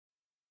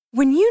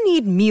When you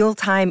need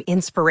mealtime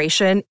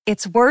inspiration,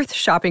 it's worth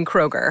shopping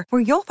Kroger,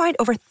 where you'll find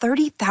over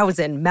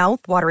 30,000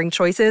 mouth-watering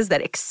choices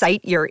that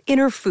excite your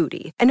inner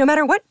foodie. And no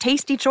matter what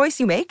tasty choice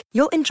you make,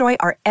 you'll enjoy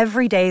our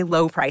everyday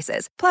low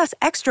prices, plus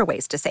extra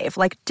ways to save,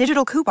 like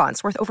digital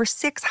coupons worth over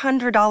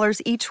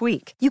 $600 each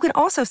week. You can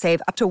also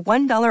save up to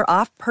 $1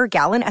 off per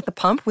gallon at the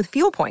pump with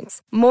fuel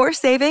points. More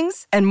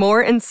savings and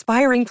more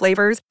inspiring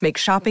flavors make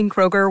shopping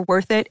Kroger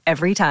worth it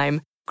every time.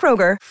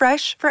 Kroger,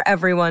 fresh for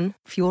everyone.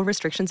 Fuel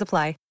restrictions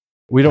apply.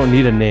 We don't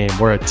need a name.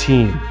 We're a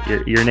team.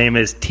 Your name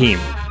is Team.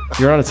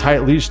 You're on a tight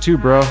leash too,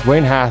 bro.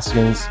 Dwayne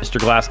Haskins.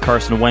 Mr. Glass,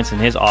 Carson Wentz and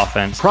his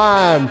offense.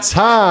 Prime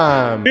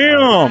time.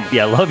 Boom.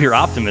 Yeah, love your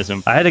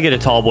optimism. I had to get a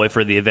tall boy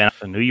for the event.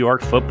 The New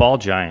York Football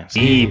Giants.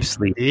 Deep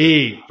sleep.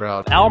 Deep,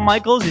 bro. Al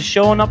Michaels is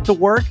showing up to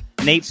work.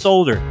 Nate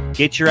Solder,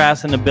 get your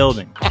ass in the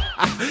building.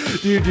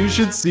 Dude, you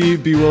should see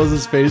B.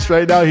 Wills' face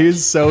right now. He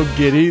is so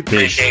giddy.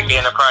 Appreciate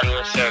being a part of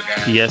your show,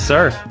 guys. Yes,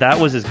 sir. That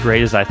was as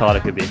great as I thought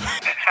it could be.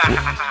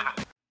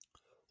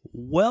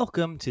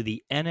 Welcome to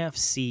the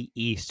NFC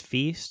East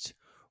Feast.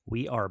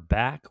 We are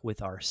back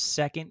with our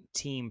second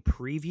team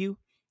preview,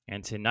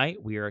 and tonight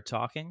we are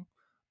talking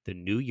the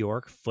New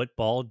York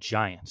Football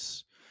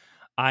Giants.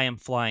 I am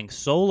flying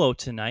solo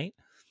tonight.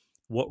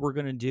 What we're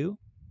going to do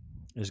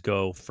is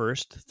go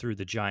first through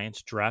the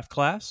Giants draft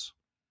class.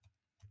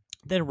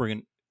 Then we're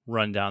going to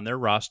run down their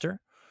roster,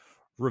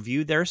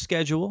 review their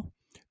schedule,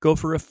 go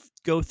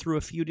through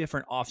a few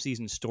different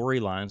offseason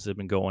storylines that have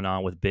been going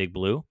on with Big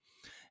Blue.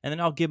 And then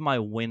I'll give my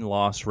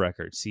win-loss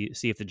record, see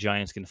if the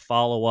Giants can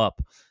follow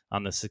up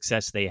on the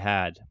success they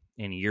had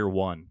in year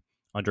one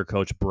under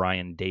Coach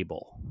Brian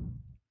Daboll.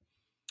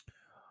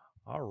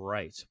 All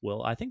right.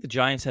 Well, I think the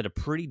Giants had a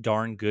pretty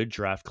darn good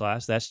draft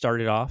class. That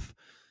started off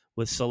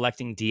with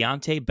selecting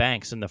Deonte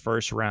Banks in the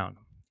first round,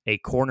 a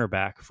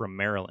cornerback from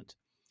Maryland.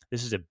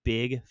 This is a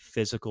big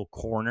physical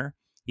corner.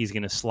 He's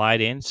going to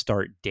slide in,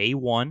 start day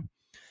one.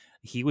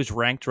 He was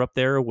ranked up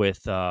there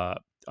with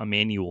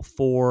Emmanuel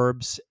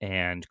Forbes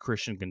and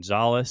Christian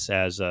Gonzalez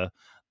as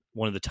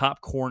one of the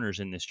top corners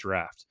in this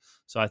draft.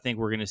 So I think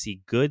we're going to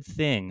see good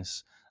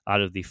things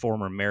out of the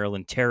former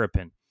Maryland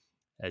Terrapin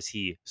as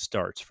he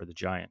starts for the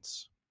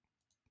Giants.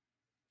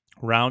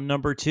 Round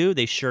number 2,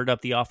 they shored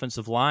up the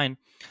offensive line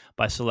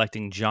by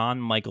selecting John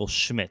Michael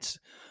Schmitz.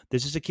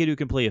 This is a kid who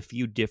can play a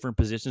few different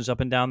positions up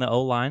and down the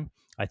O-line.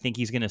 I think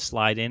he's going to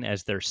slide in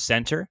as their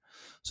center.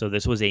 So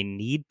this was a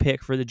need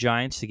pick for the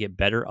Giants to get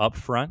better up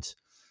front.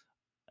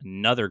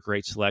 Another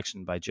great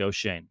selection by Joe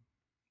Schoen.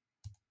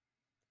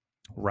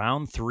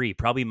 Round 3,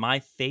 probably my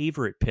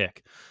favorite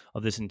pick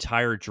of this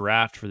entire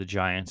draft for the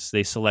Giants.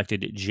 They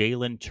selected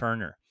Jalen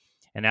Turner,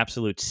 an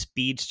absolute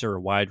speedster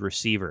wide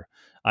receiver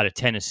out of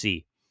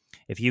Tennessee.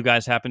 If you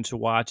guys happen to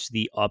watch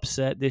the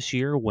upset this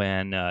year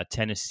when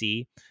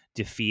Tennessee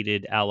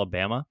defeated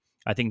Alabama,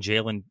 I think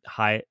Jalen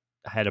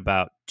had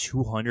about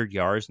 200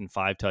 yards and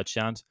 5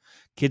 touchdowns.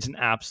 Kid's an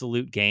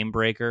absolute game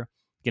breaker.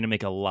 Going to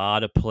make a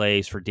lot of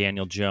plays for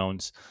Daniel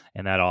Jones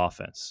and that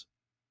offense.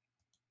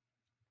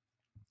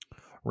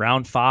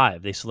 Round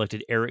 5, they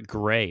selected Eric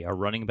Gray, a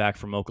running back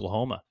from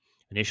Oklahoma.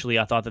 Initially,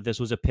 I thought that this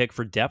was a pick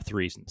for depth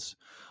reasons.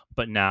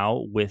 But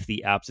now, with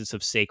the absence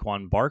of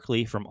Saquon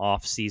Barkley from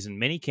off-season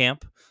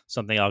minicamp,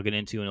 something I'll get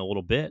into in a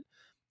little bit,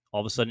 all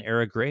of a sudden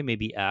Eric Gray may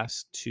be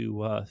asked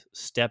to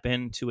step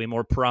into a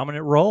more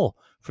prominent role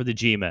for the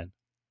G-Men.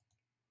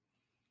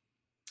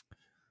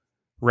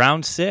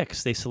 Round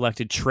 6, they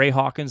selected Trey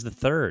Hawkins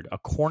III, a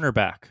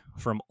cornerback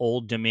from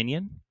Old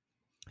Dominion.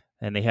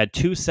 And they had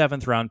 2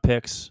 7th-round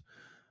picks.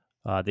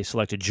 They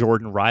selected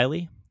Jordan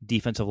Riley,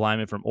 defensive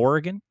lineman from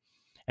Oregon,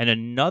 and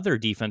another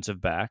defensive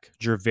back,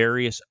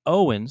 Jervarius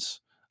Owens,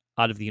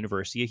 out of the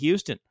University of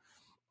Houston.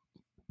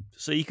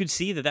 So you could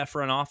see that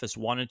front office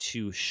wanted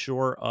to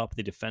shore up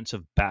the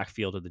defensive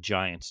backfield of the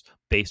Giants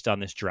based on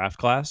this draft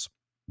class.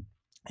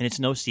 And it's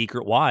no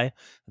secret why.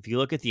 If you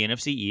look at the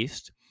NFC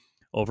East,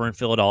 over in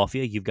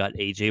Philadelphia, you've got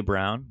A.J.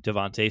 Brown,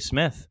 Devontae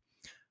Smith.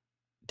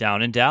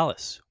 Down in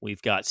Dallas,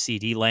 we've got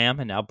C.D. Lamb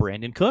and now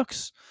Brandon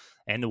Cooks.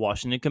 And the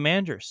Washington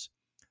Commanders,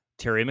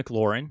 Terry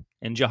McLaurin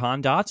and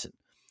Jahan Dotson.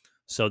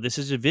 So this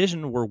is a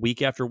division where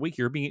week after week,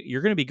 you're going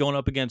to be going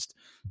up against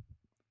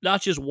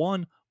not just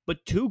one,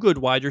 but 2 good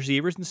wide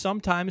receivers and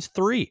sometimes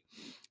 3.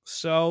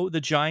 So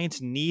the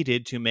Giants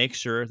needed to make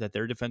sure that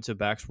their defensive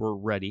backs were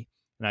ready.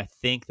 And I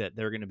think that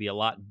they're going to be a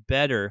lot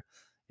better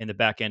in the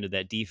back end of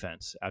that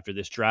defense after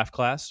this draft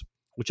class,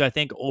 which I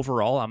think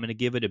overall I'm going to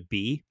give it a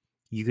B.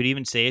 You could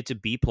even say it's a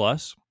B+.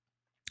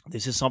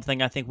 This is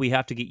something I think we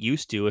have to get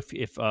used to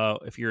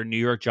if you're a New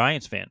York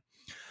Giants fan.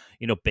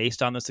 You know,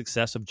 based on the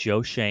success of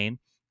Joe Schoen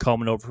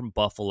coming over from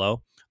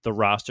Buffalo, the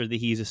roster that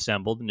he's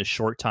assembled in a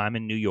short time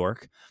in New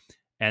York,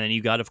 and then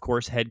you got, of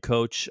course, head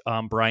coach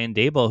Brian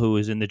Daboll, who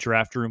is in the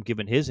draft room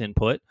giving his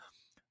input.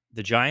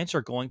 The Giants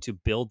are going to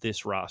build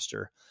this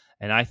roster,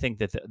 and I think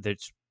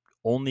that's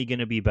only going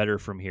to be better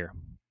from here.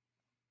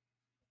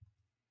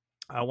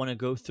 I want to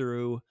go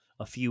through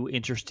a few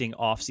interesting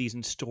offseason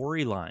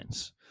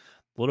storylines.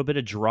 A little bit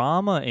of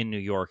drama in New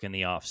York in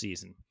the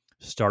offseason.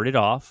 Started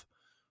off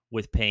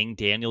with paying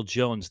Daniel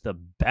Jones the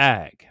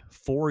bag,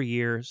 4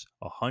 years,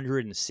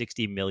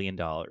 $160 million.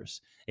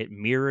 It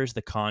mirrors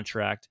the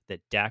contract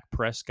that Dak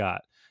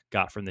Prescott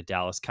got from the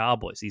Dallas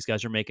Cowboys. These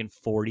guys are making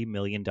 $40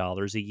 million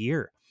a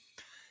year.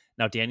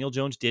 Now, Daniel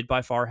Jones did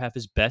by far have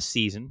his best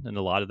season, and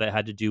a lot of that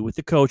had to do with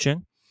the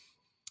coaching.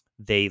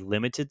 They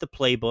limited the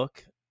playbook,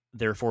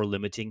 therefore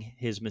limiting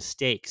his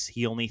mistakes.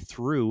 He only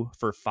threw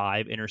for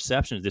 5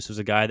 interceptions. This was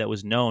a guy that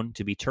was known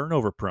to be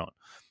turnover prone.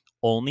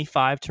 Only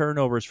 5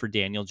 turnovers for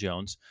Daniel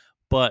Jones,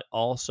 but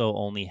also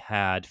only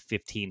had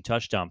 15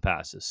 touchdown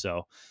passes.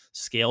 So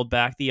scaled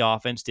back the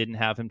offense, didn't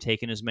have him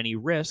taking as many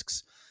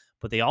risks,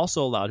 but they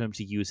also allowed him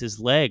to use his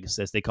legs,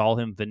 as they call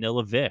him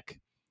Vanilla Vic.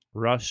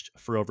 Rushed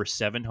for over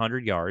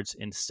 700 yards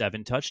and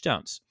 7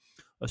 touchdowns.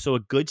 So a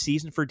good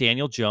season for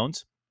Daniel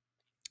Jones.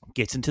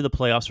 Gets into the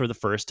playoffs for the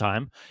first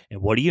time,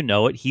 and what do you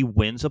know it? He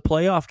wins a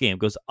playoff game,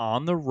 goes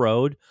on the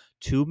road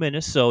to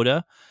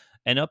Minnesota,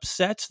 and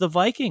upsets the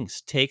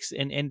Vikings, takes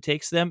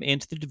them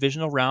into the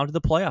divisional round of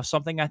the playoffs,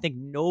 something I think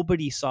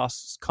nobody saw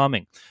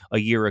coming a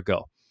year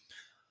ago.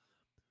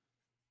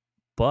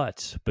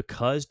 But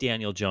because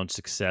Daniel Jones'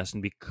 success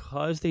and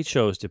because they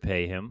chose to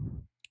pay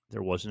him,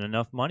 there wasn't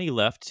enough money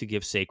left to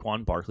give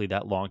Saquon Barkley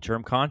that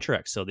long-term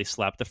contract, so they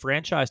slapped the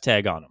franchise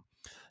tag on him.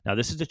 Now,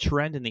 this is a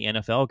trend in the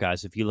NFL,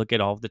 guys. If you look at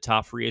all of the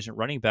top free agent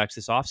running backs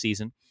this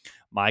offseason,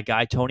 my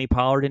guy Tony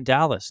Pollard in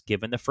Dallas,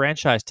 given the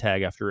franchise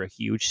tag after a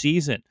huge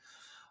season.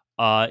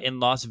 In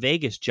Las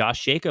Vegas,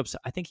 Josh Jacobs,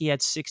 I think he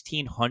had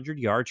 1,600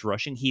 yards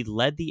rushing. He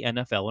led the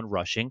NFL in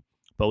rushing,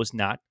 but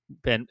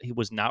he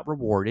was not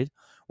rewarded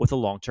with a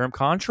long-term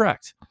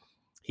contract.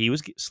 He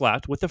was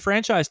slapped with the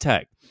franchise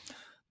tag.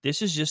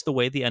 This is just the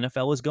way the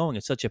NFL is going.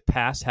 It's such a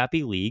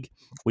pass-happy league.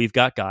 We've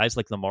got guys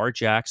like Lamar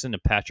Jackson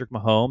and Patrick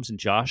Mahomes and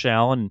Josh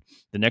Allen.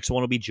 The next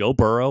one will be Joe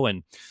Burrow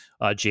and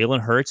Jalen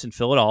Hurts in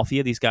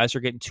Philadelphia. These guys are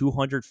getting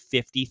 $250,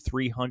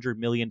 $300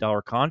 million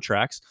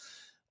contracts.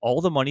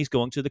 All the money's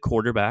going to the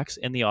quarterbacks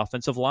and the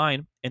offensive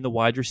line and the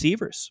wide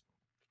receivers.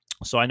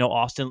 So I know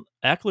Austin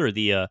Eckler,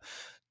 the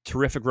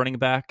terrific running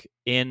back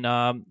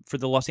for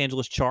the Los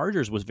Angeles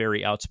Chargers, was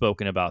very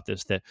outspoken about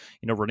this, that,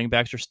 running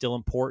backs are still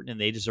important and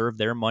they deserve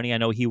their money. I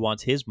know he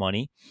wants his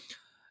money.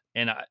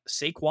 And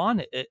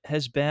Saquon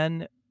has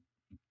been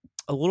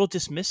a little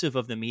dismissive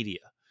of the media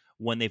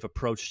when they've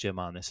approached him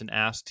on this and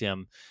asked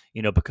him,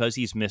 because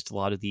he's missed a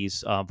lot of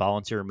these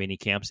volunteer mini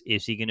camps,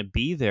 is he going to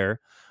be there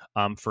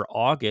for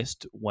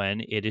August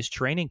when it is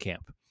training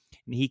camp?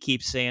 And he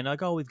keeps saying,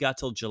 like, we've got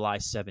till July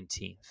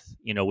 17th,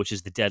 which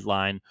is the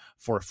deadline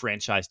for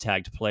franchise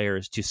tagged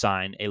players to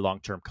sign a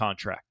long-term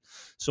contract.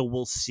 So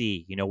we'll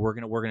see. We're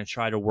gonna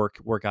try to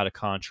work out a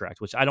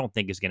contract, which I don't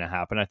think is going to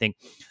happen. I think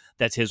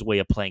that's his way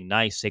of playing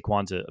nice.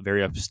 Saquon's a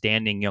very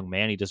upstanding young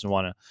man. He doesn't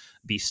want to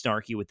be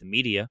snarky with the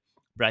media,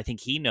 but I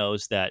think he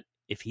knows that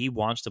if he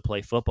wants to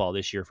play football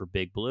this year for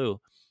Big Blue,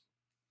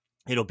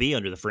 it'll be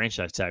under the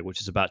franchise tag,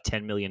 which is about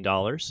 $10 million.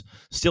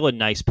 Still a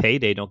nice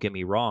payday, don't get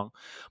me wrong,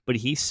 but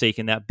he's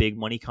taking that big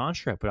money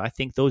contract. But I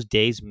think those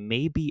days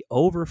may be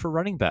over for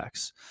running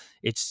backs.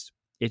 It's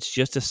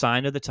just a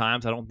sign of the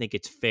times. I don't think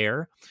it's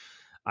fair.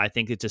 I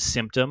think it's a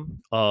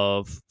symptom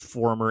of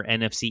former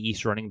NFC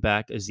East running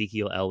back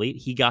Ezekiel Elliott.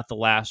 He got the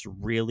last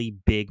really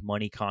big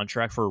money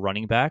contract for a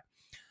running back.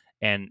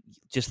 And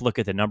just look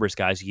at the numbers,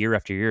 guys. Year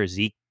after year,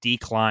 Zeke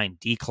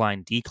declined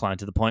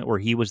to the point where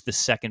he was the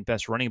second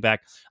best running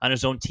back on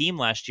his own team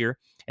last year.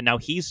 And now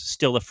he's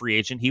still a free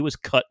agent. He was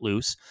cut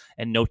loose,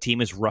 and no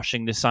team is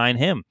rushing to sign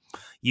him.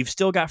 You've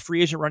still got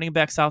free agent running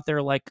backs out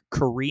there like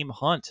Kareem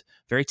Hunt,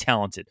 very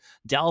talented.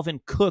 Dalvin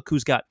Cook,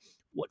 who's got,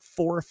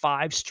 4 or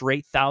 5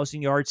 straight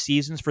 1,000-yard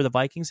seasons for the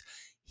Vikings.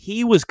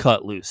 He was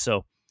cut loose.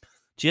 So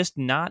just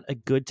not a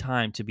good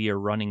time to be a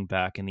running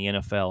back in the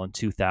NFL in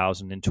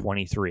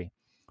 2023.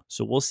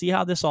 So we'll see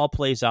how this all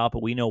plays out,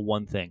 but we know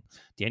one thing.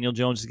 Daniel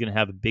Jones is going to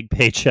have big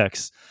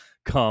paychecks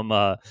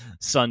come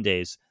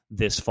Sundays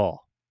this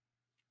fall.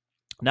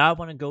 Now I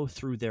want to go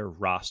through their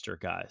roster,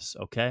 guys,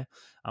 okay?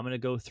 I'm going to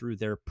go through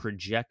their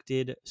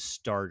projected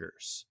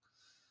starters.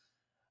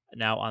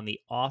 Now on the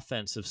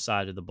offensive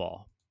side of the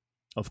ball,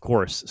 of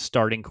course,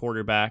 starting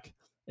quarterback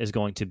is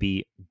going to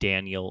be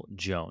Daniel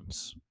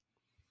Jones.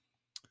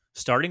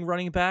 Starting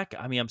running back,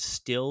 I'm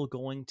still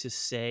going to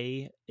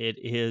say it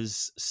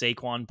is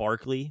Saquon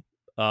Barkley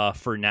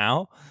for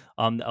now.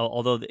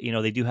 Although,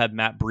 they do have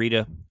Matt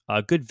Breida,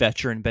 a good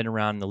veteran, been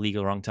around in the league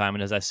a long time.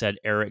 And as I said,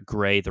 Eric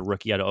Gray, the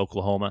rookie out of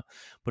Oklahoma.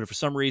 But if for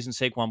some reason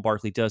Saquon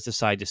Barkley does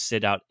decide to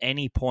sit out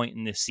any point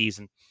in this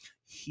season,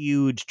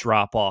 huge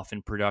drop-off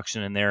in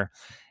production in there.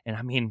 And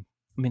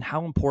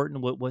how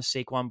important was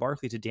Saquon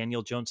Barkley to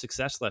Daniel Jones'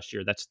 success last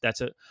year? That's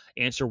an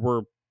answer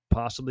we're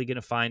possibly going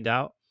to find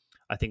out.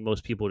 I think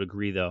most people would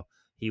agree, though.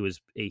 He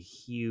was a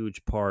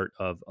huge part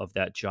of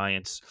that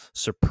Giants'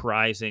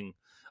 surprising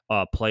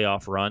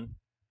playoff run.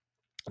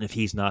 And if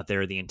he's not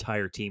there, the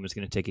entire team is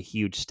going to take a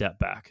huge step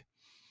back.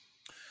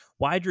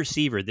 Wide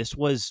receiver, this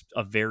was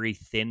a very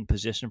thin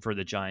position for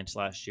the Giants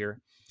last year.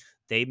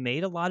 They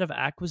made a lot of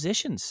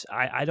acquisitions.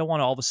 I don't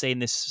want to all of a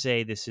sudden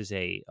say this is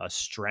a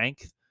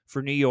strength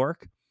for New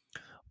York,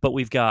 But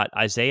we've got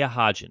Isaiah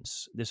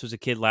Hodgins. This was a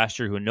kid last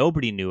year who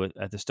nobody knew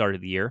at the start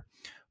of the year.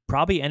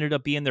 Probably ended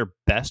up being their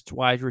best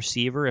wide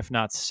receiver, if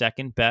not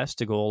second best,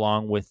 to go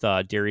along with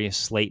Darius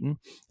Slayton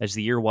as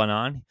the year went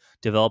on.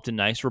 Developed a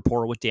nice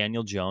rapport with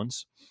Daniel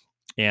Jones.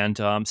 And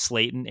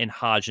Slayton and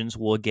Hodgins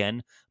will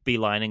again be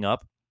lining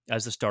up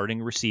as the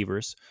starting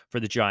receivers for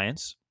the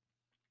Giants.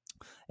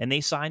 And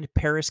they signed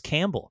Paris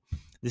Campbell.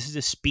 This is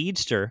a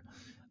speedster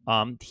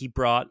he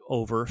brought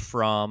over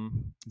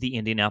from the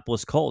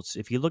Indianapolis Colts.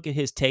 If you look at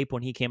his tape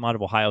when he came out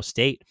of Ohio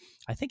State,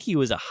 I think he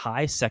was a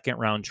high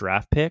second-round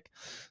draft pick.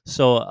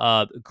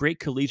 So great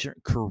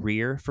collegiate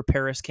career for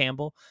Paris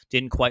Campbell.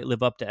 Didn't quite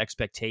live up to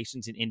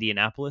expectations in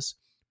Indianapolis.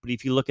 But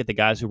if you look at the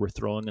guys who were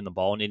throwing in the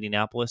ball in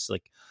Indianapolis,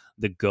 like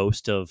the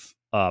ghost of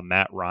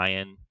Matt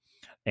Ryan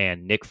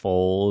and Nick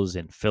Foles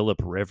and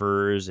Phillip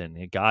Rivers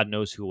and God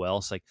knows who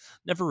else, like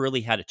never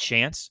really had a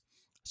chance.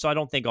 So I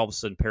don't think all of a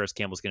sudden Paris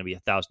Campbell's going to be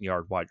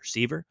 1,000-yard wide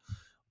receiver,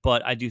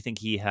 but I do think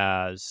he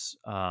has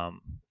some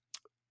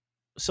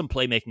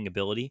playmaking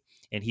ability,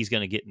 and he's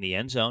going to get in the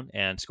end zone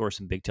and score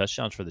some big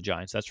touchdowns for the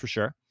Giants. That's for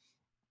sure.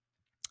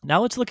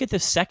 Now let's look at the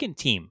second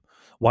team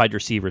wide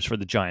receivers for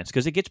the Giants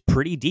because it gets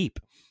pretty deep.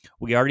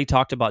 We already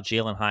talked about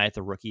Jalen Hyatt,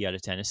 the rookie out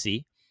of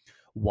Tennessee.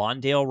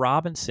 Wan'Dale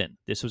Robinson.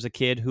 This was a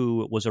kid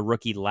who was a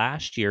rookie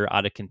last year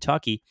out of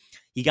Kentucky.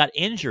 He got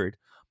injured.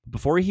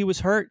 Before he was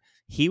hurt,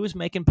 he was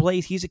making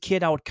plays. He's a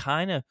kid I would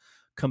kind of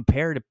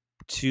compare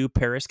to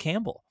Paris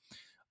Campbell.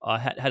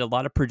 Had a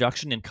lot of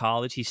production in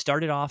college. He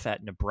started off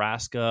at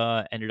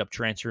Nebraska, ended up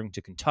transferring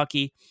to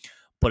Kentucky,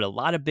 but a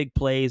lot of big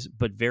plays,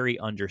 but very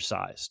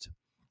undersized.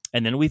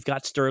 And then we've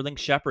got Sterling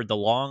Shepard, the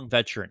long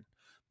veteran.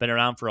 Been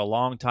around for a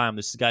long time.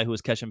 This is a guy who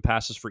was catching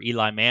passes for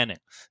Eli Manning,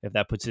 if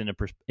that puts it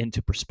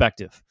into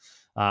perspective.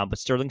 But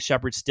Sterling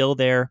Shepard's still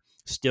there,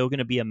 still going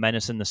to be a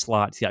menace in the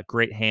slot. He's got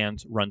great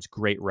hands, runs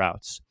great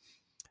routes.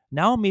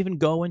 Now I'm even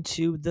going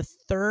to the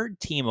third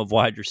team of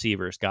wide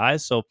receivers,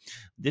 guys. So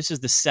this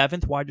is the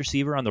seventh wide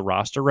receiver on the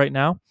roster right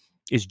now,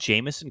 is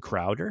Jamison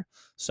Crowder,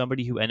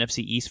 somebody who NFC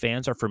East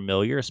fans are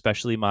familiar,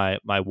 especially my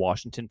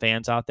Washington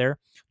fans out there.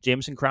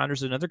 Jamison Crowder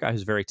is another guy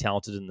who's very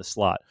talented in the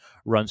slot,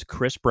 runs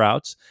crisp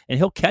routes, and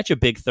he'll catch a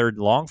big third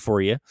and long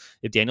for you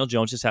if Daniel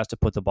Jones just has to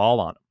put the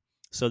ball on him.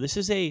 So this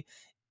is a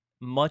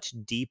much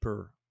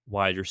deeper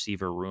wide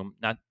receiver room.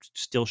 Not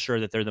still sure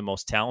that they're the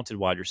most talented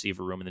wide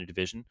receiver room in the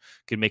division.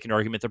 Could make an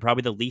argument they're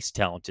probably the least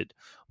talented,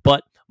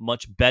 but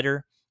much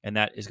better, and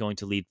that is going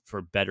to lead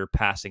for better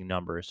passing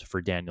numbers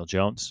for Daniel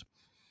Jones.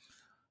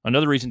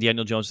 Another reason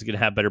Daniel Jones is going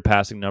to have better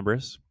passing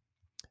numbers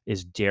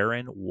is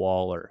Darren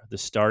Waller, the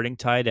starting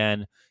tight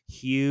end.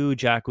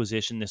 Huge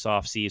acquisition this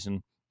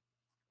offseason.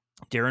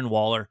 Darren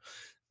Waller,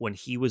 when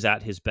he was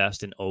at his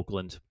best in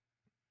Oakland,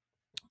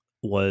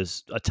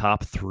 was a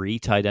top 3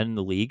 tight end in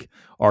the league,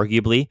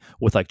 arguably,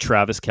 with like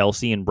Travis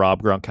Kelce and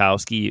Rob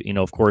Gronkowski. You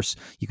know, of course,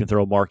 you can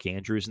throw Mark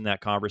Andrews in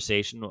that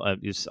conversation.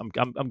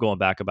 I'm going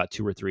back about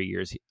 2 or 3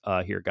 years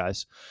here,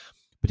 guys.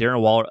 But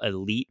Darren Waller,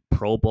 elite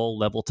Pro Bowl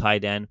level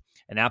tight end,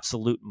 an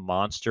absolute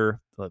monster.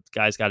 The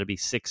guy's got to be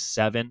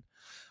 6'7".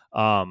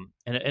 And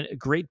a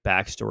great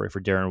backstory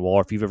for Darren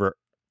Waller. If you've ever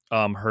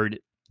heard,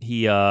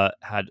 he had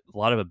a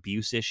lot of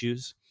abuse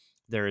issues.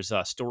 There's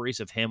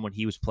stories of him when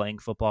he was playing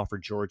football for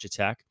Georgia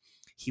Tech.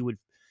 He would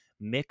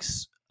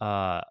mix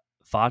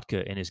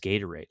vodka in his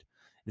Gatorade.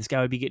 This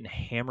guy would be getting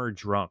hammered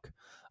drunk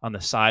on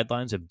the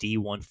sidelines of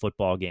D1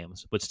 football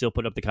games, but still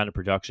put up the kind of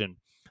production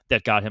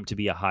that got him to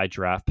be a high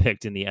draft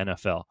pick in the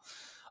NFL.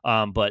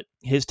 But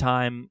his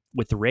time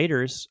with the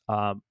Raiders,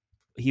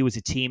 he was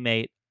a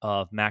teammate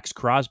of Max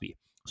Crosby,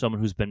 someone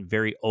who's been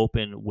very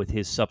open with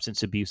his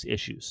substance abuse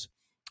issues.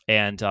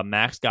 And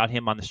Max got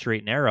him on the straight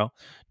and narrow.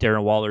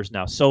 Darren Waller's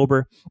now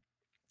sober.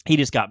 He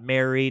just got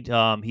married.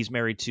 He's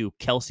married to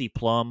Kelsey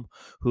Plum,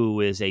 who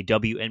is a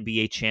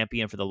WNBA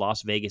champion for the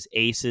Las Vegas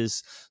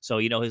Aces. So,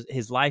 you know,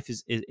 his life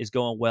is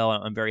going well.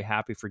 I'm very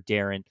happy for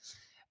Darren.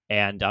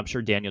 And I'm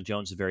sure Daniel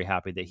Jones is very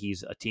happy that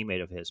he's a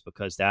teammate of his,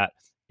 because that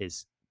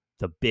is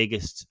the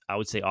biggest, I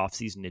would say,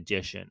 offseason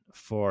addition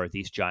for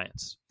these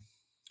Giants.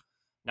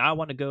 Now I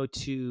want to go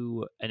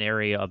to an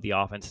area of the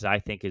offense that I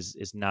think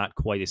is not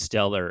quite as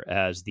stellar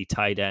as the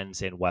tight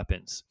ends and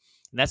weapons,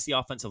 and that's the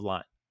offensive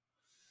line.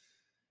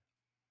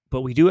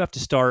 But we do have to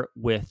start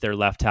with their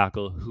left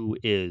tackle, who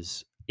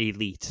is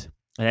elite,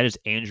 and that is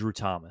Andrew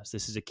Thomas.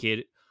 This is a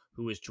kid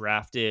who was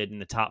drafted in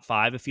the top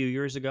 5 a few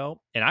years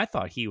ago, and I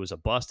thought he was a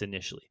bust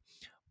initially.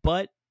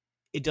 But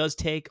it does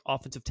take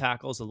offensive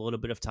tackles a little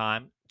bit of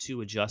time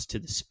to adjust to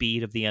the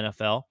speed of the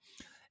NFL,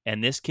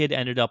 and this kid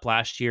ended up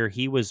last year,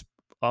 he was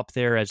up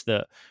there as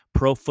the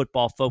Pro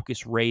Football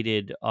Focus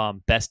rated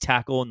best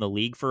tackle in the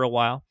league for a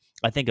while.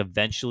 I think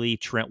eventually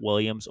Trent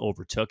Williams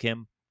overtook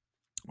him.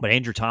 But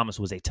Andrew Thomas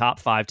was a top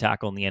 5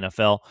 tackle in the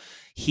NFL.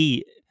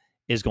 He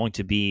is going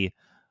to be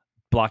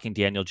blocking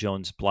Daniel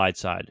Jones' blind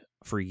side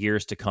for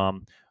years to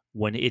come.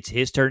 When it's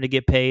his turn to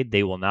get paid,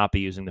 they will not be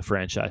using the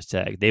franchise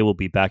tag. They will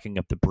be backing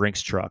up the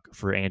Brinks truck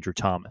for Andrew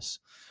Thomas.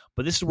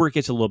 But this is where it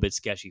gets a little bit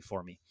sketchy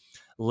for me.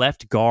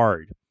 Left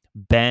guard,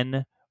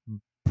 Ben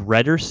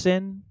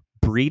Bredesen.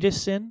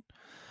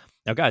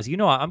 Now, guys,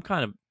 I'm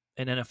kind of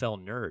an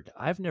NFL nerd.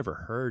 I've never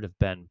heard of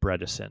Ben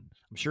Bredesen.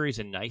 I'm sure he's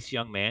a nice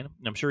young man,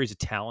 and I'm sure he's a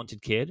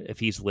talented kid if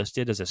he's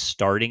listed as a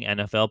starting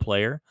NFL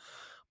player,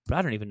 but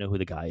I don't even know who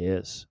the guy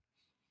is.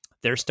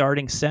 Their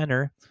starting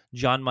center,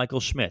 John Michael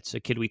Schmitz, a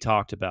kid we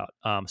talked about,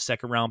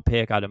 second-round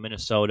pick out of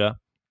Minnesota.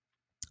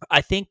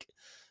 I think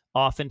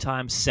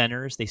oftentimes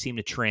centers, they seem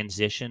to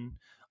transition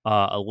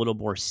a little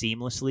more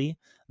seamlessly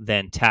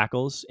than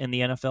tackles in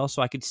the NFL,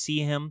 so I could see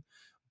him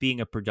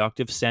being a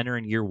productive center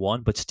in year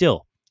one, but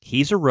still,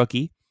 he's a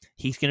rookie.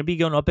 He's going to be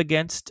going up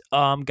against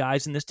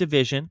guys in this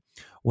division.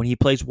 When he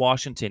plays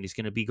Washington, he's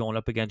going to be going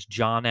up against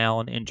John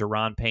Allen and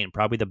Deron Payne,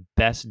 probably the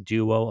best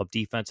duo of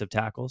defensive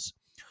tackles.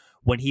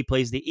 When he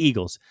plays the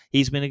Eagles,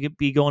 he's going to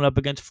be going up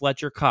against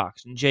Fletcher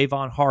Cox and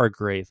Javon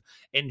Hargrave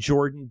and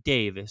Jordan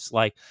Davis,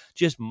 like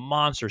just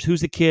monsters.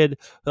 Who's the kid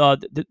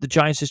the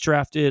Giants just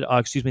drafted?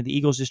 The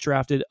Eagles just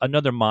drafted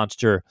another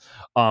monster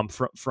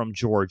from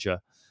Georgia.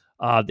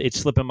 It's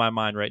slipping my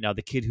mind right now,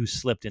 the kid who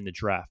slipped in the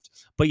draft.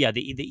 But yeah,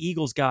 the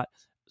Eagles got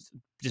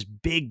just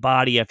big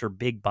body after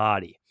big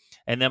body.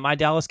 And then my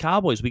Dallas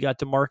Cowboys, we got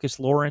DeMarcus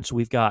Lawrence.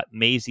 We've got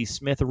Maisie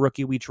Smith, a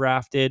rookie we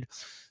drafted.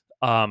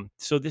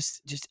 So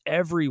this just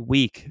every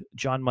week,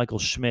 John Michael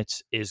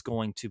Schmitz is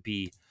going to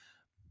be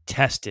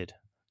tested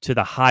to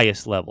the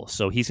highest level.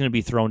 So he's going to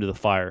be thrown to the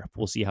fire.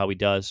 We'll see how he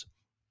does.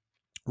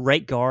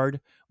 Right guard,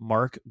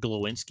 Mark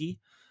Glowinski.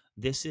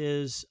 This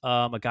is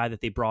a guy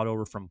that they brought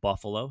over from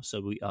Buffalo.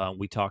 So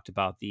we talked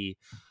about the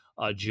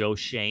Joe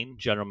Shane,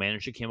 general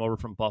manager, came over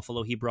from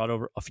Buffalo. He brought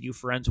over a few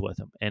friends with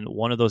him. And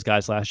one of those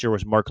guys last year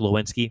was Mark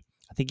Glowinski.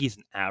 I think he's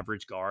an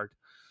average guard,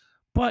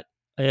 but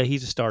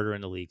he's a starter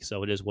in the league.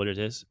 So it is what it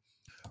is.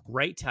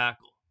 Right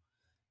tackle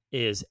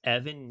is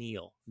Evan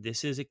Neal.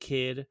 This is a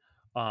kid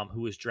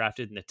who was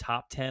drafted in the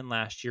top 10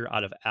 last year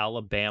out of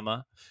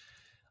Alabama.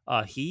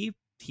 He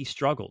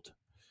struggled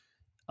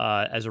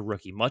as a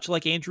rookie, much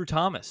like Andrew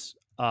Thomas.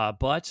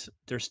 But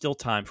there's still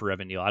time for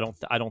Evan Neal.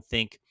 I don't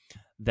think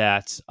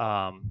that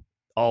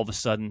all of a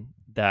sudden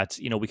that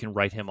we can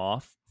write him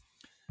off.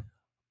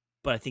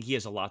 But I think he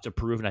has a lot to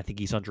prove, and I think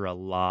he's under a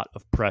lot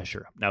of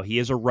pressure. Now, he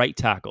is a right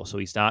tackle, so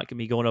he's not going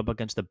to be going up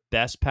against the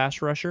best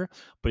pass rusher,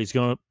 but he's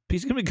going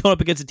to be going up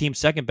against the team's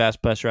second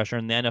best pass rusher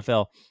in the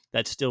NFL.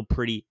 That's still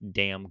pretty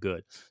damn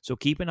good. So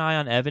keep an eye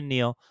on Evan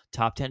Neal,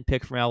 top 10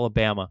 pick from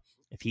Alabama.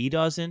 If he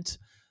doesn't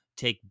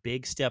take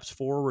big steps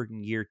forward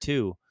in year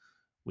two,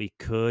 we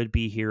could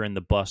be hearing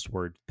the bust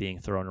word being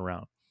thrown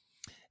around.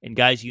 And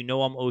guys, I'm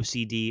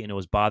OCD, and it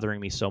was bothering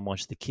me so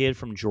much. The kid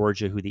from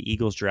Georgia who the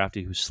Eagles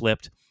drafted who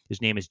slipped,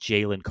 his name is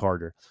Jalen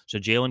Carter. So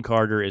Jalen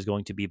Carter is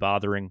going to be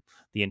bothering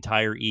the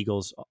entire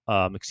Giants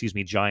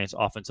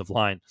offensive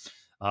line,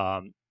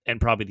 and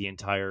probably the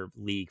entire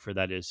league for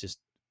that. Is just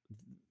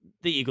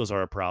the Eagles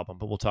are a problem,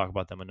 but we'll talk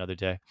about them another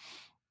day.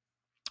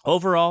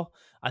 Overall,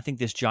 I think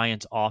this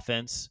Giants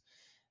offense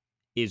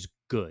is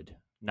good,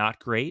 not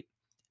great.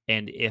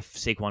 And if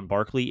Saquon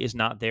Barkley is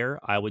not there,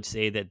 I would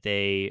say that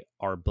they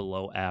are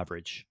below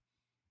average.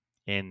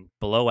 And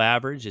below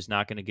average is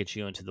not going to get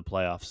you into the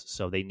playoffs.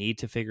 So they need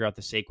to figure out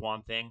the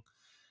Saquon thing.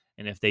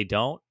 And if they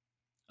don't,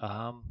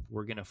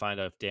 we're going to find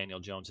out if Daniel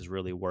Jones is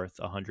really worth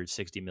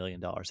 $160 million.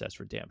 That's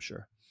for damn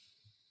sure.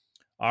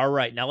 All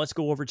right, now let's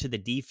go over to the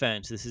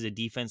defense. This is a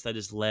defense that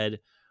is led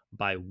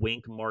by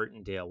Wink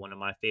Martindale, one of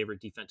my favorite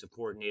defensive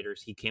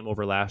coordinators. He came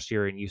over last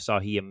year, and you saw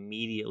he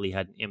immediately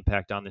had an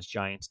impact on this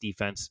Giants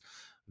defense.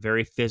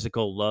 Very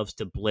physical, loves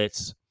to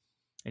blitz,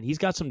 and he's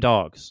got some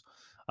dogs.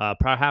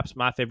 Perhaps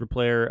my favorite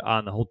player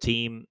on the whole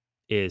team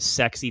is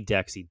Sexy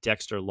Dexy,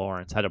 Dexter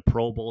Lawrence. Had a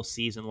Pro Bowl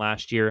season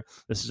last year.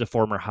 This is a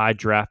former high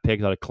draft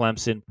pick out of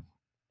Clemson.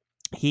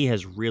 He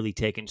has really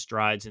taken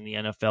strides in the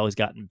NFL. He's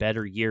gotten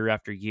better year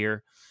after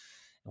year.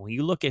 And when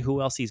you look at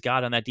who else he's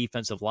got on that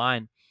defensive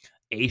line,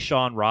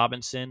 Ashawn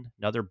Robinson,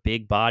 another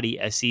big body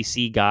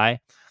SEC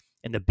guy,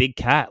 and the big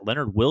cat,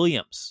 Leonard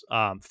Williams,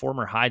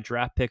 former high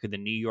draft pick of the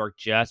New York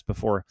Jets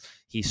before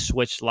he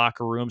switched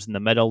locker rooms in the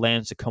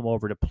Meadowlands to come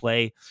over to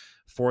play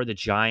for the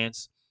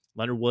Giants.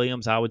 Leonard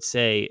Williams, I would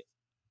say,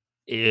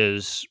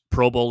 is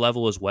Pro Bowl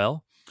level as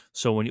well.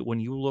 So when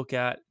you look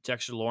at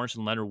Dexter Lawrence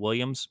and Leonard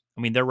Williams,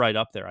 I mean, they're right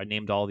up there. I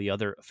named all the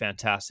other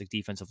fantastic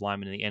defensive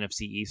linemen in the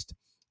NFC East.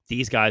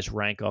 These guys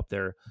rank up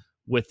there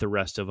with the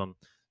rest of them.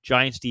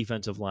 Giants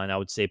defensive line, I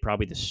would say,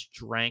 probably the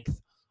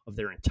strength of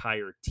their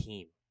entire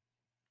team.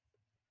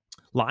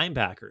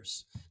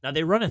 Linebackers. Now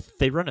they run a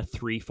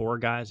 3-4,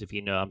 guys. If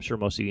you know, I'm sure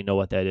most of you know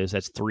what that is.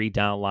 That's 3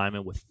 down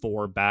linemen with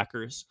 4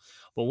 backers.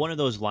 But one of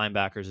those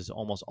linebackers is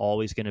almost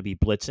always going to be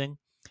blitzing.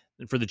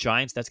 And for the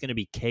Giants, that's going to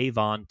be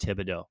Kayvon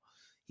Thibodeau.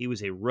 He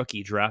was a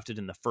rookie drafted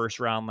in the first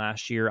round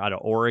last year out of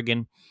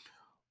Oregon.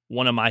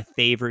 One of my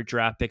favorite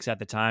draft picks at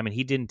the time, and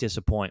he didn't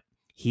disappoint.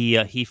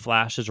 He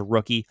flashed as a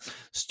rookie,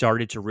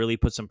 started to really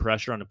put some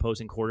pressure on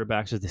opposing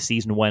quarterbacks as the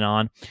season went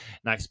on,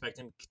 and I expect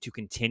him to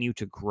continue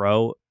to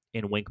grow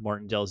in Wink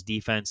Martindale's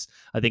defense.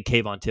 I think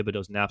Kayvon Thibodeau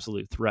is an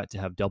absolute threat to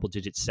have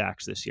double-digit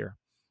sacks this year.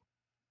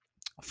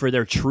 For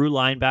their true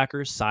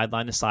linebackers,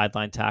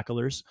 sideline-to-sideline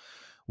tacklers,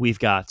 we've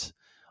got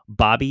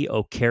Bobby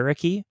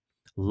Okereke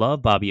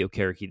Love Bobby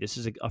Okereke. This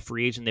is a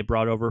free agent they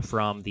brought over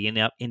from the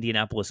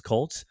Indianapolis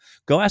Colts.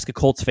 Go ask a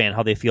Colts fan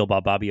how they feel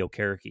about Bobby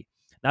Okereke.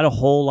 Not a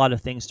whole lot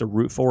of things to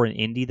root for in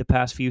Indy the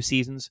past few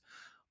seasons.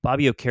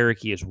 Bobby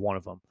Okereke is one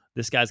of them.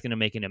 This guy's going to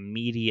make an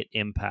immediate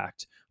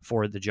impact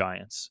for the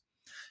Giants.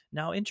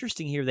 Now,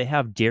 interesting here, they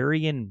have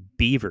Darian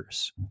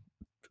Beavers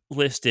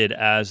listed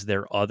as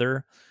their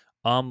other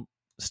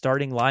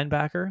starting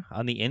linebacker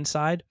on the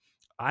inside.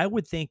 I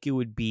would think it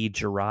would be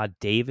Gerard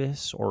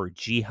Davis or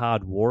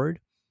Jihad Ward,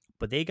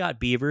 but they got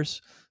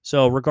Beavers.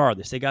 So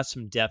regardless, they got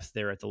some depth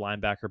there at the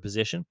linebacker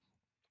position.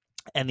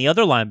 And the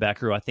other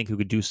linebacker who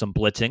could do some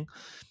blitzing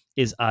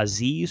is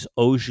Azeez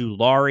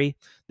Ojulari.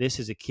 This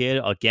is a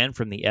kid, again,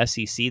 from the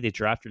SEC. They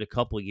drafted a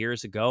couple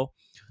years ago.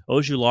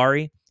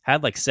 Ojulari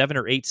had like 7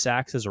 or 8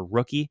 sacks as a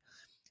rookie.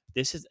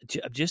 This is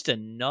just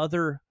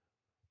another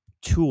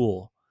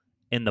tool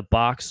in the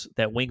box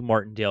that Wink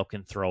Martindale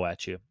can throw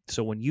at you.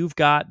 So when you've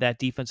got that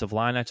defensive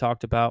line I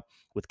talked about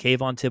with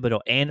Kayvon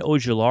Thibodeau and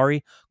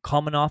Ojulari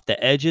coming off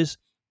the edges,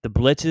 the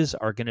blitzes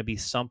are going to be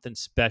something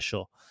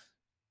special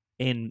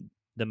in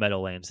the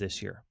Meadowlands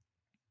this year.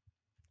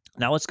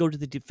 Now let's go to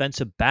the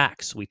defensive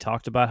backs. We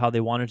talked about how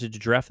they wanted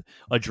to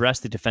address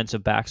the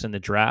defensive backs in the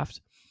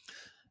draft.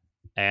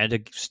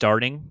 And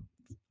starting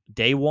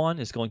day one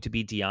is going to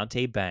be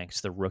Deonte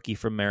Banks, the rookie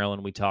from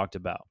Maryland we talked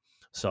about.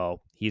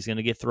 So he's going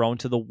to get thrown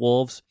to the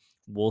Wolves.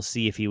 We'll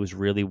see if he was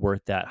really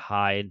worth that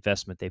high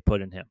investment they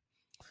put in him.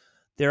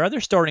 Their other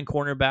starting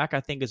cornerback,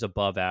 I think, is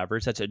above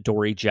average. That's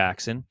Adoree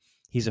Jackson.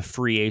 He's a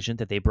free agent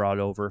that they brought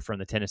over from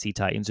the Tennessee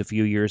Titans a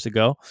few years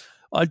ago.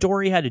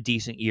 Adoree had a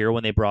decent year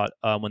when they brought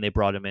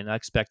him in. I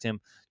expect him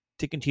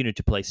to continue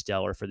to play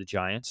stellar for the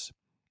Giants.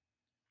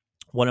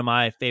 One of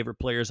my favorite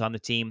players on the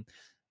team,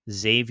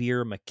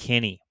 Xavier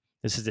McKinney.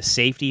 This is the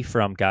safety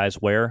from, guys,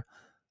 where?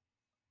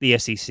 The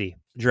SEC.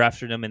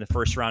 Drafted him in the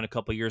first round a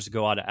couple years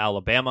ago out of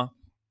Alabama.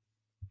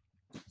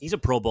 He's a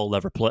Pro Bowl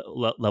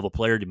level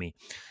player to me.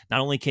 Not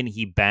only can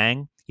he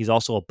bang, he's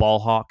also a ball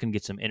hawk, can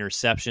get some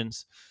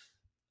interceptions.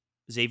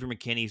 Xavier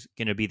McKinney's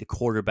going to be the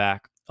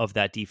quarterback of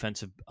that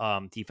defensive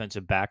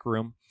back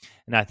room,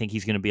 and I think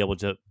he's going to be able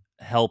to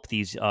help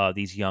these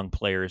young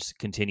players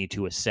continue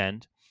to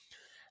ascend.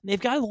 And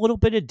they've got a little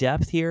bit of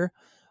depth here.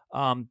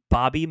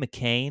 Bobby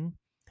McCain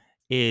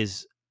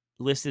is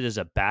listed as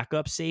a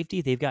backup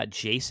safety. They've got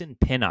Jason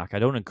Pinnock. I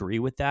don't agree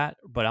with that,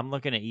 but I'm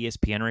looking at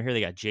ESPN right here.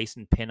 They got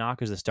Jason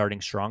Pinnock as the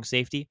starting strong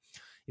safety.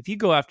 If you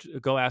go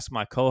ask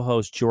my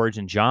co-hosts George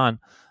and John,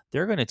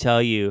 they're going to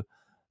tell you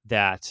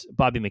that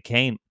Bobby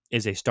McCain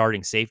is a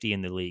starting safety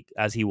in the league,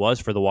 as he was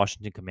for the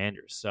Washington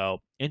Commanders. So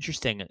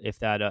interesting if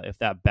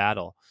that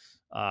battle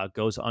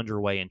goes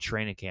underway in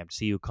training camp to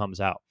see who comes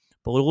out.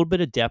 But a little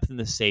bit of depth in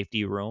the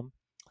safety room,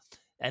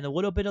 and a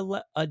little bit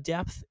of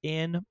depth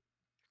in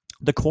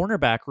the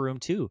cornerback room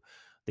too.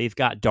 They've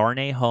got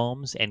Darnay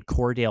Holmes and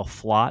Cordale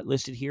Flott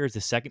listed here as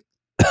the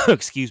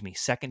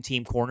second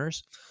team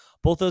corners.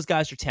 Both those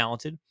guys are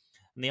talented,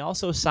 and they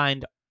also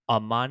signed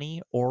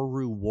Amani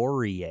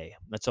Oruwariye.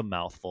 That's a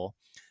mouthful.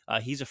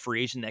 He's a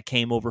free agent that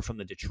came over from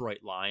the Detroit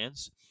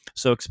Lions.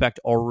 So expect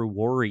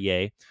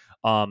Oruwariye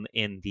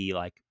in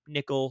the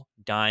nickel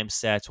dime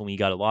sets when we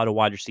got a lot of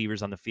wide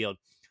receivers on the field.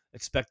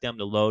 Expect them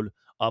to load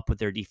up with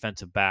their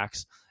defensive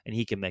backs, and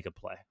he can make a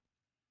play.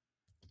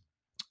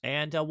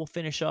 And we'll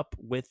finish up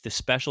with the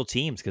special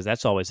teams because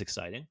that's always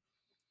exciting.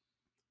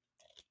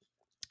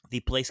 The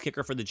place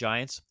kicker for the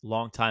Giants,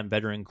 longtime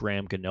veteran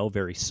Graham Gano,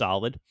 very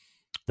solid.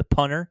 The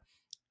punter,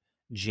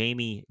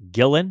 Jamie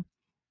Gillen.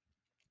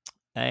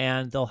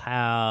 And they'll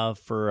have,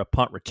 for a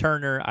punt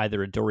returner,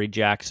 either Adoree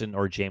Jackson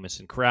or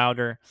Jamison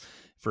Crowder.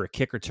 For a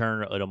kick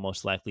returner, it'll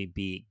most likely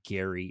be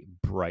Gary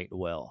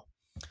Brightwell.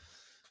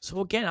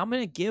 So again, I'm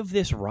going to give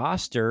this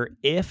roster,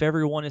 if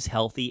everyone is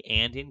healthy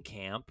and in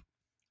camp,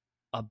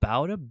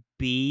 about a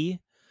B,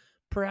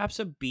 perhaps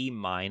a B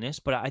minus.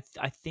 But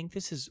I think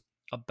this is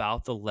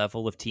about the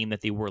level of team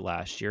that they were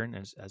last year. And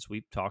as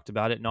we've talked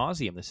about ad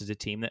nauseum, this is a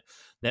team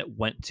that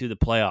went to the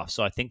playoffs.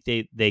 So I think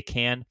they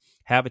can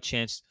have a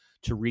chance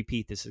to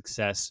repeat the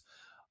success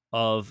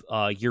of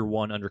year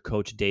one under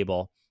Coach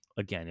Daboll.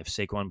 Again, if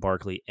Saquon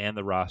Barkley and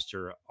the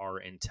roster are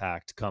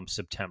intact come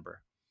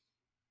September.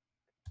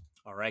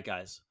 All right,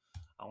 guys.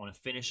 I want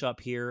to finish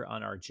up here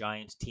on our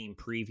Giants team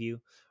preview,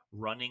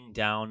 running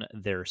down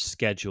their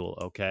schedule,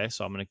 okay?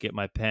 So I'm going to get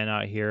my pen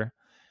out here,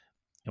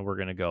 and we're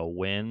going to go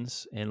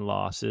wins and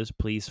losses.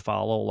 Please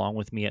follow along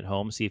with me at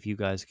home, see if you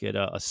guys get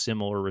a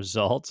similar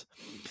result.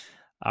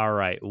 All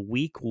right,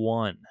 week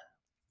one.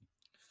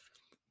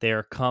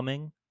 They're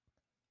coming.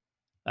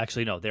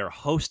 Actually, no, they're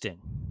hosting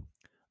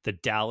the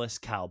Dallas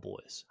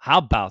Cowboys. How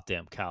about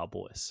them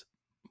Cowboys?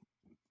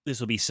 This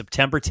will be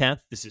September 10th.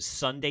 This is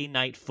Sunday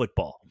Night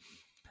Football.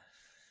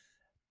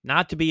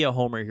 Not to be a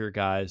homer here,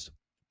 guys,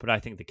 but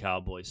I think the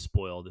Cowboys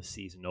spoiled the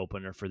season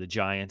opener for the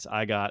Giants.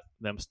 I got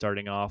them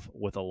starting off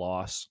with a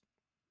loss.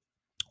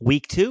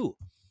 Week two,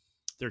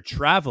 they're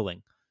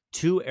traveling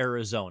to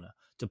Arizona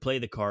to play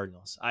the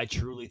Cardinals. I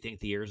truly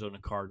think the Arizona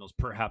Cardinals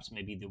perhaps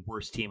may be the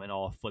worst team in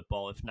all of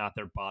football, if not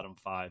their bottom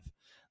five.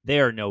 They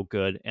are no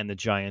good, and the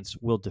Giants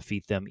will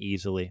defeat them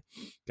easily.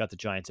 Got the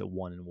Giants at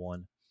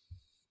 1-1.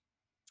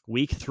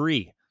 Week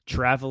 3,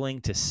 traveling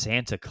to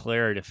Santa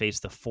Clara to face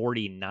the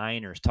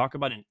 49ers. Talk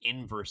about an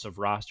inverse of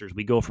rosters.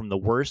 We go from the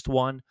worst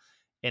one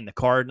in the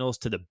Cardinals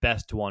to the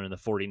best one in the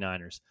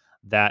 49ers.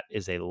 That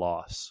is a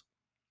loss.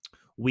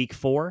 Week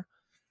 4,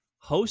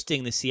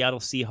 hosting the Seattle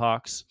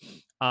Seahawks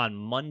on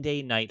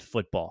Monday Night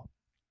Football.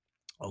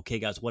 Okay,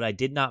 guys, what I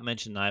did not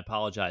mention, and I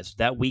apologize,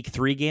 that Week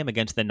 3 game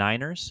against the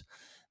Niners,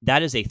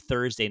 that is a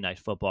Thursday Night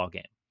Football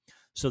game.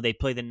 So they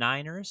play the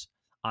Niners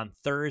on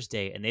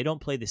Thursday, and they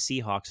don't play the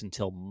Seahawks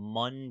until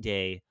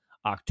Monday,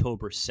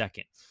 October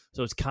 2nd.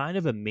 So it's kind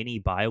of a mini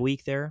bye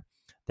week there.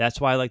 That's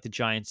why I like the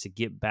Giants to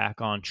get back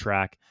on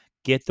track,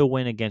 get the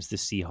win against the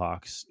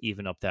Seahawks,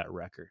 even up that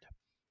record.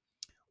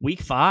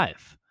 Week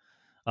 5.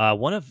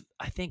 One of,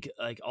 I think,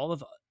 like all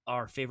of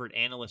our favorite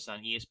analysts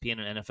on ESPN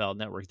and NFL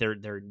Network,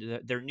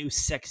 their new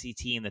sexy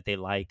team that they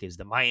like is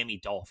the Miami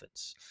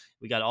Dolphins.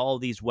 We got all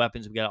these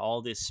weapons. We got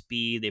all this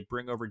speed. They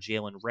bring over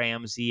Jalen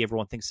Ramsey.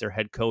 Everyone thinks their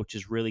head coach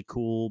is really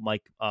cool,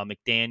 Mike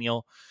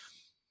McDaniel.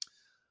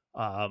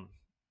 I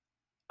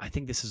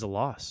think this is a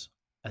loss.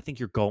 I think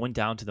you're going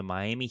down to the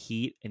Miami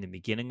Heat in the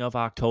beginning of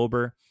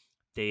October.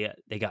 They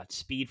got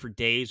speed for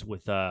days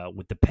with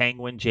the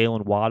Penguin,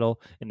 Jalen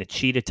Waddle, and the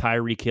Cheetah,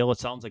 Tyreek Hill. It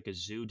sounds like a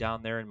zoo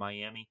down there in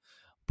Miami.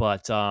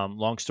 But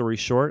long story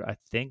short, I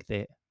think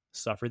they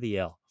suffer the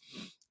L.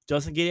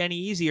 Doesn't get any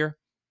easier.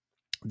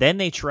 Then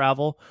they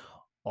travel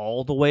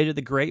all the way to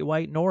the Great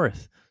White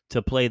North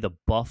to play the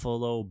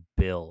Buffalo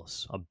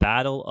Bills, a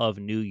battle of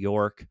New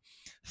York.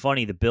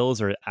 Funny, the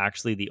Bills are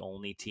actually the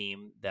only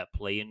team that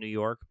play in New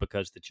York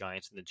because the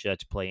Giants and the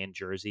Jets play in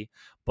Jersey.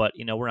 But,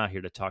 we're not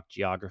here to talk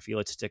geography.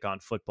 Let's stick on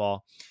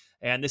football.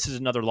 And this is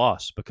another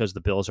loss because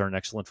the Bills are an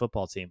excellent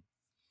football team.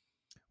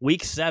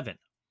 Week 7,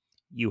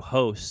 you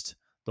host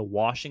the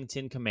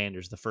Washington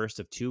Commanders, the first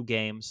of 2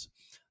 games.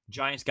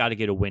 Giants got to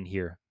get a win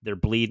here. They're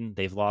bleeding.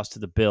 They've lost to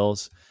the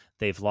Bills.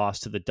 They've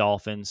lost to the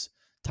Dolphins.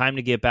 Time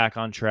to get back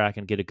on track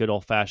and get a good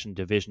old-fashioned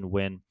division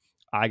win.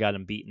 I got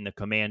them beating the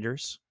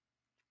Commanders.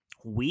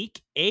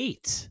 Week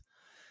 8,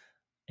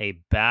 a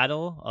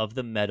battle of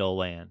the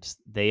Meadowlands.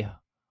 They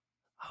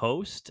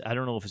host, I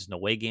don't know if it's an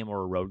away game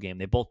or a road game.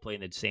 They both play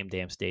in the same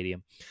damn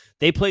stadium.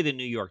 They play the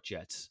New York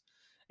Jets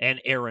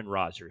and Aaron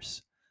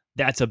Rodgers.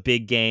 That's a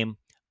big game.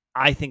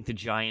 I think the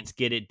Giants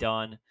get it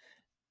done.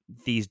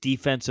 These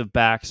defensive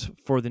backs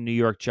for the New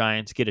York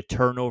Giants get a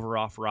turnover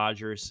off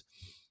Rodgers.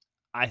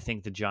 I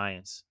think the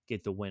Giants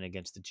get the win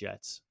against the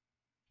Jets.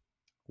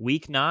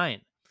 Week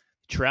 9,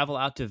 travel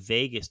out to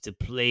Vegas to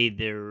play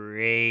the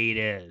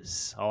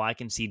Raiders. Oh, I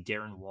can see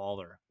Darren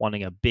Waller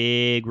wanting a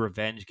big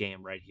revenge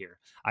game right here.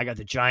 I got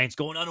the Giants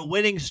going on a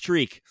winning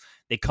streak.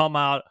 They come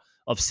out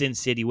of Sin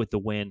City with the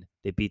win.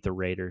 They beat the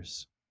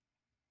Raiders.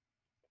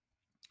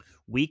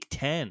 Week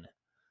 10,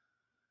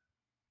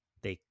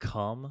 they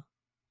come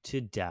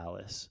to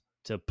Dallas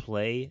to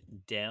play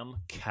them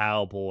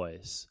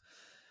Cowboys.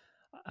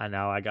 And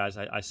now, guys,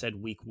 I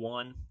said week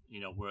 1,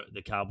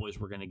 the Cowboys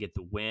were going to get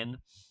the win.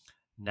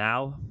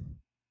 Now,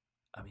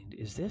 I mean,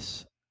 this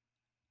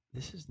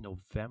is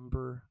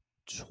November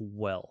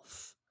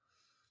 12th.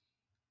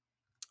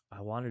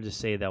 I wanted to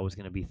say that was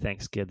going to be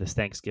this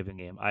Thanksgiving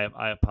game.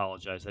 I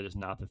apologize. That is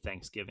not the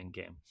Thanksgiving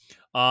game.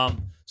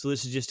 So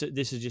this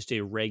is just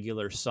a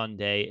regular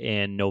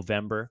Sunday in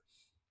November.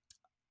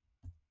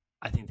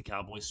 I think the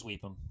Cowboys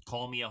sweep them.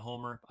 Call me a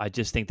homer. I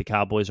just think the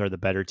Cowboys are the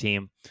better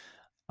team.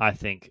 I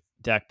think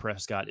Dak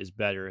Prescott is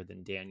better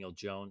than Daniel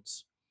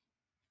Jones.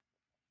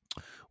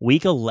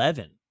 Week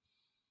 11,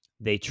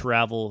 they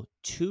travel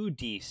to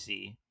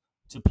D.C.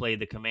 to play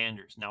the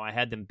Commanders. Now, I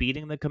had them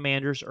beating the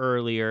Commanders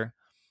earlier.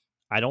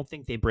 I don't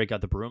think they break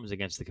out the brooms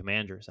against the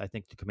Commanders. I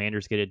think the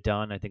Commanders get it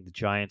done. I think the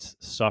Giants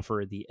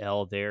suffer the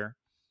L there.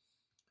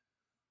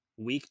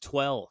 Week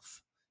 12,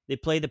 they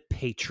play the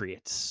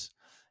Patriots.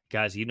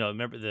 Guys,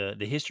 remember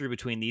the history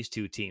between these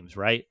two teams,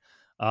 right?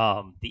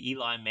 The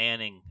Eli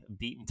Manning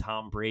beating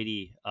Tom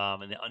Brady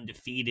and the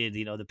undefeated,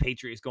 the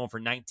Patriots going for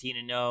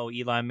 19-0.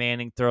 Eli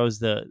Manning throws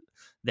the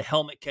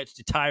helmet catch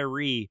to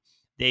Tyree.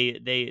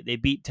 They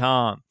beat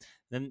Tom.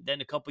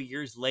 Then a couple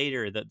years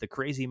later, the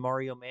crazy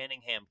Mario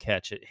Manningham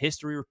catch.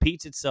 History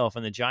repeats itself,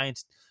 and the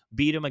Giants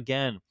beat him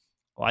again.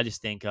 Well, I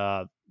just think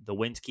the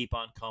wins keep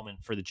on coming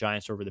for the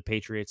Giants over the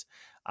Patriots.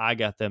 I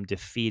got them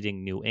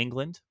defeating New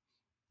England.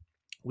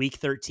 Week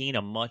 13,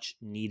 a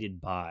much-needed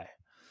bye.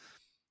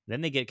 Then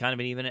they get kind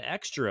of an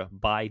extra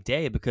bye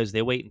day because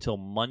they wait until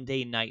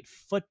Monday Night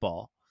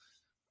Football.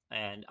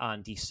 And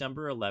on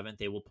December 11th,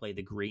 they will play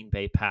the Green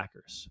Bay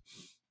Packers.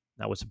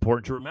 Now, what's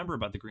important to remember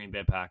about the Green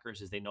Bay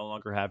Packers is they no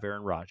longer have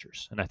Aaron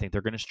Rodgers. And I think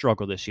they're going to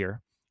struggle this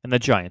year. And the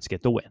Giants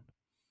get the win.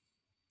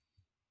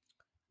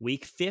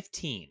 Week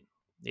 15,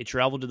 they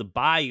travel to the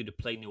Bayou to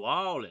play New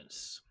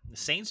Orleans. The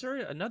Saints are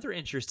another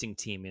interesting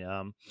team.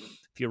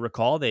 If you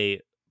recall,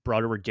 they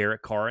brought over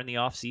Derek Carr in the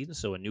offseason,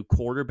 so a new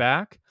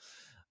quarterback.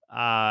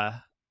 But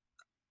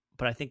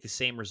I think the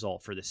same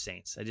result for the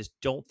Saints. I just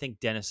don't think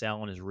Dennis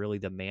Allen is really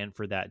the man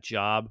for that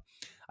job.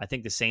 I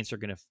think the Saints are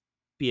going to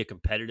be a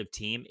competitive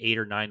team, 8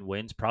 or 9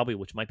 wins probably,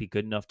 which might be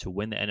good enough to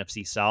win the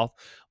NFC South.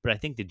 But I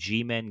think the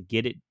G-men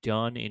get it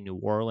done in New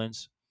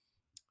Orleans.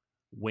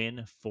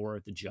 Win for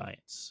the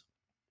Giants.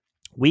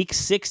 Week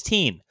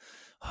 16.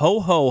 Ho,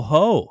 ho,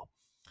 ho.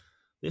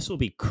 This will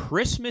be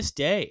Christmas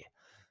Day,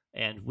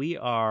 and we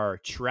are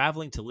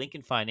traveling to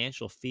Lincoln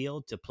Financial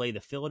Field to play the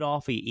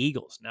Philadelphia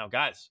Eagles. Now,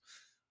 guys,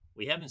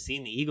 we haven't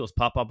seen the Eagles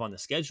pop up on the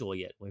schedule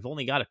yet. We've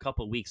only got a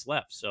couple weeks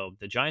left, so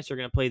the Giants are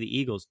going to play the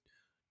Eagles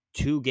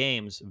 2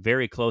 games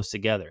very close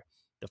together.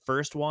 The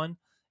first one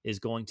is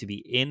going to be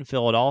in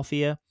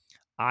Philadelphia.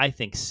 I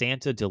think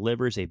Santa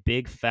delivers a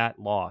big fat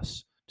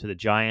loss to the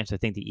Giants. I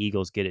think the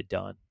Eagles get it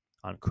done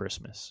on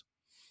Christmas.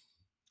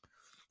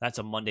 That's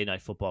a Monday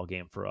Night Football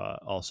game for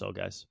also,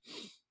 guys.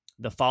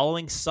 The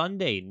following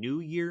Sunday,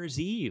 New Year's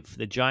Eve,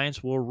 the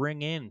Giants will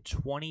ring in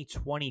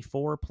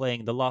 2024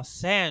 playing the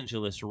Los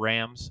Angeles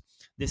Rams.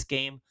 This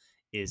game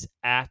is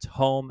at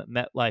home,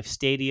 MetLife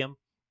Stadium.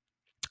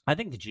 I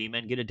think the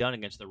G-men get it done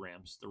against the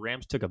Rams. The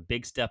Rams took a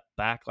big step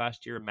back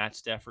last year. Matt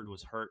Stafford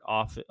was hurt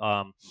off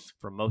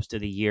for most of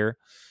the year.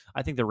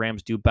 I think the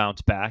Rams do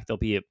bounce back. They'll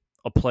be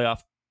a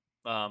playoff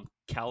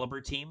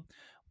caliber team,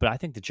 but I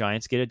think the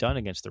Giants get it done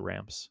against the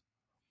Rams.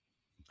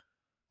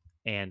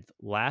 And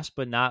last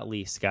but not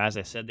least, guys,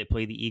 I said they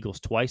play the Eagles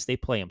twice. They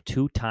play them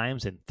 2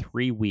 times in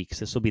 3 weeks.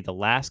 This will be the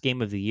last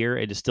game of the year.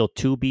 It is still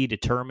to be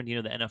determined. You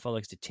know, the NFL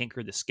likes to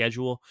tinker the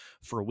schedule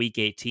for Week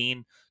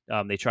 18.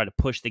 They try to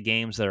push the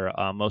games that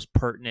are most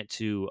pertinent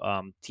to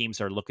teams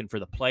that are looking for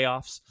the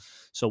playoffs.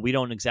 So we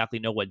don't exactly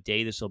know what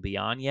day this will be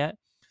on yet,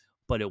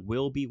 but it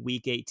will be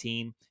Week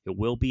 18. It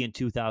will be in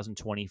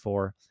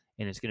 2024,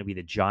 and it's going to be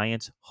the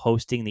Giants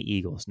hosting the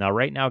Eagles. Now,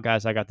 right now,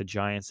 guys, I got the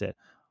Giants at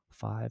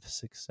 5,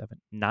 6,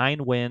 7,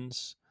 9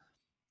 wins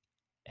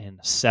and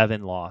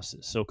 7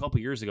 losses. So a couple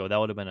years ago, that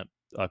would have been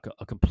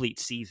a complete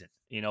season,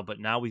 you know, but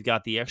now we've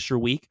got the extra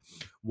week.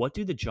 What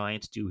do the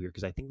Giants do here?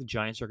 Because I think the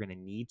Giants are going to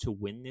need to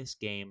win this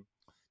game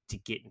to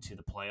get into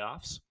the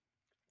playoffs.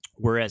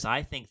 Whereas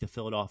I think the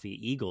Philadelphia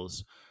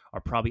Eagles are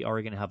probably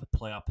already going to have a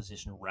playoff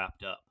position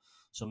wrapped up.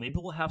 So maybe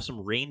we'll have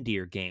some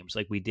reindeer games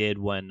like we did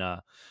when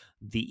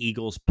the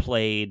Eagles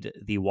played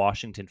the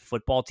Washington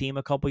football team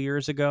a couple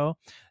years ago.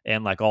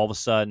 And like all of a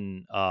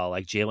sudden,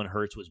 like Jalen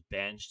Hurts was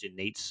benched and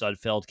Nate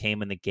Sudfeld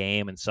came in the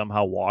game and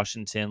somehow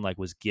Washington like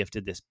was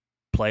gifted this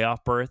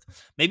playoff berth.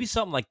 Maybe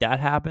something like that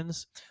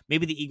happens.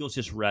 Maybe the Eagles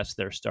just rest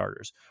their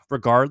starters.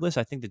 Regardless,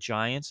 I think the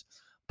Giants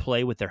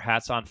play with their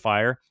hats on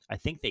fire. I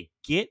think they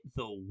get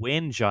the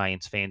win,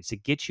 Giants fans, to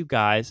get you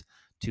guys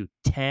to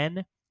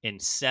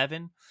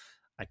 10-7.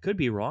 I could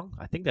be wrong.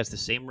 I think that's the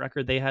same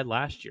record they had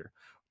last year.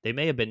 They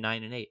may have been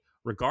 9-8.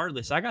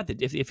 Regardless, I got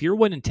if you're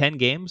winning 10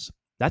 games,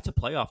 that's a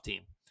playoff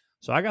team.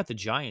 So I got the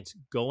Giants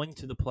going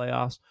to the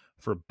playoffs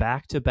for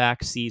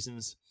back-to-back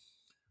seasons.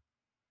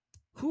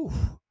 Whew,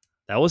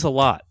 that was a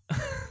lot.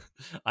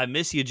 I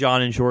miss you,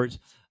 John and George.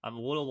 I'm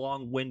a little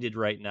long-winded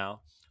right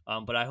now,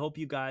 but I hope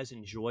you guys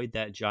enjoyed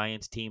that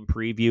Giants team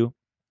preview.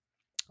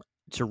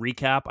 To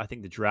recap, I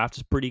think the draft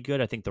is pretty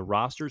good. I think the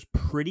roster is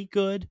pretty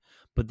good,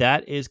 but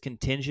that is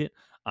contingent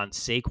on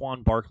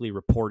Saquon Barkley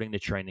reporting to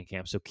training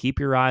camp. So keep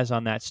your eyes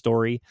on that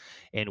story,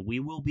 and we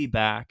will be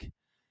back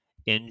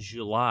in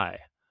July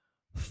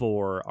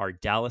for our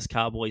Dallas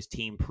Cowboys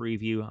team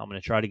preview. I'm going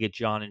to try to get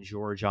John and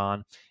George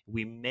on.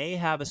 We may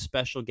have a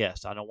special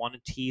guest. I don't want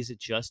to tease it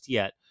just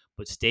yet,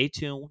 but stay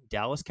tuned.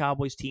 Dallas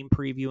Cowboys team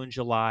preview in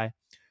July.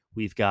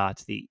 We've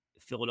got the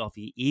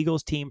Philadelphia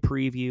Eagles team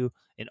preview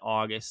in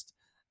August.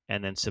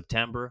 And then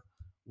September,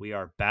 we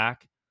are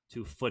back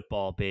to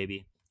football,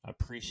 baby. I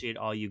appreciate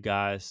all you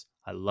guys.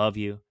 I love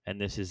you. And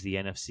this is the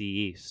NFC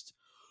East.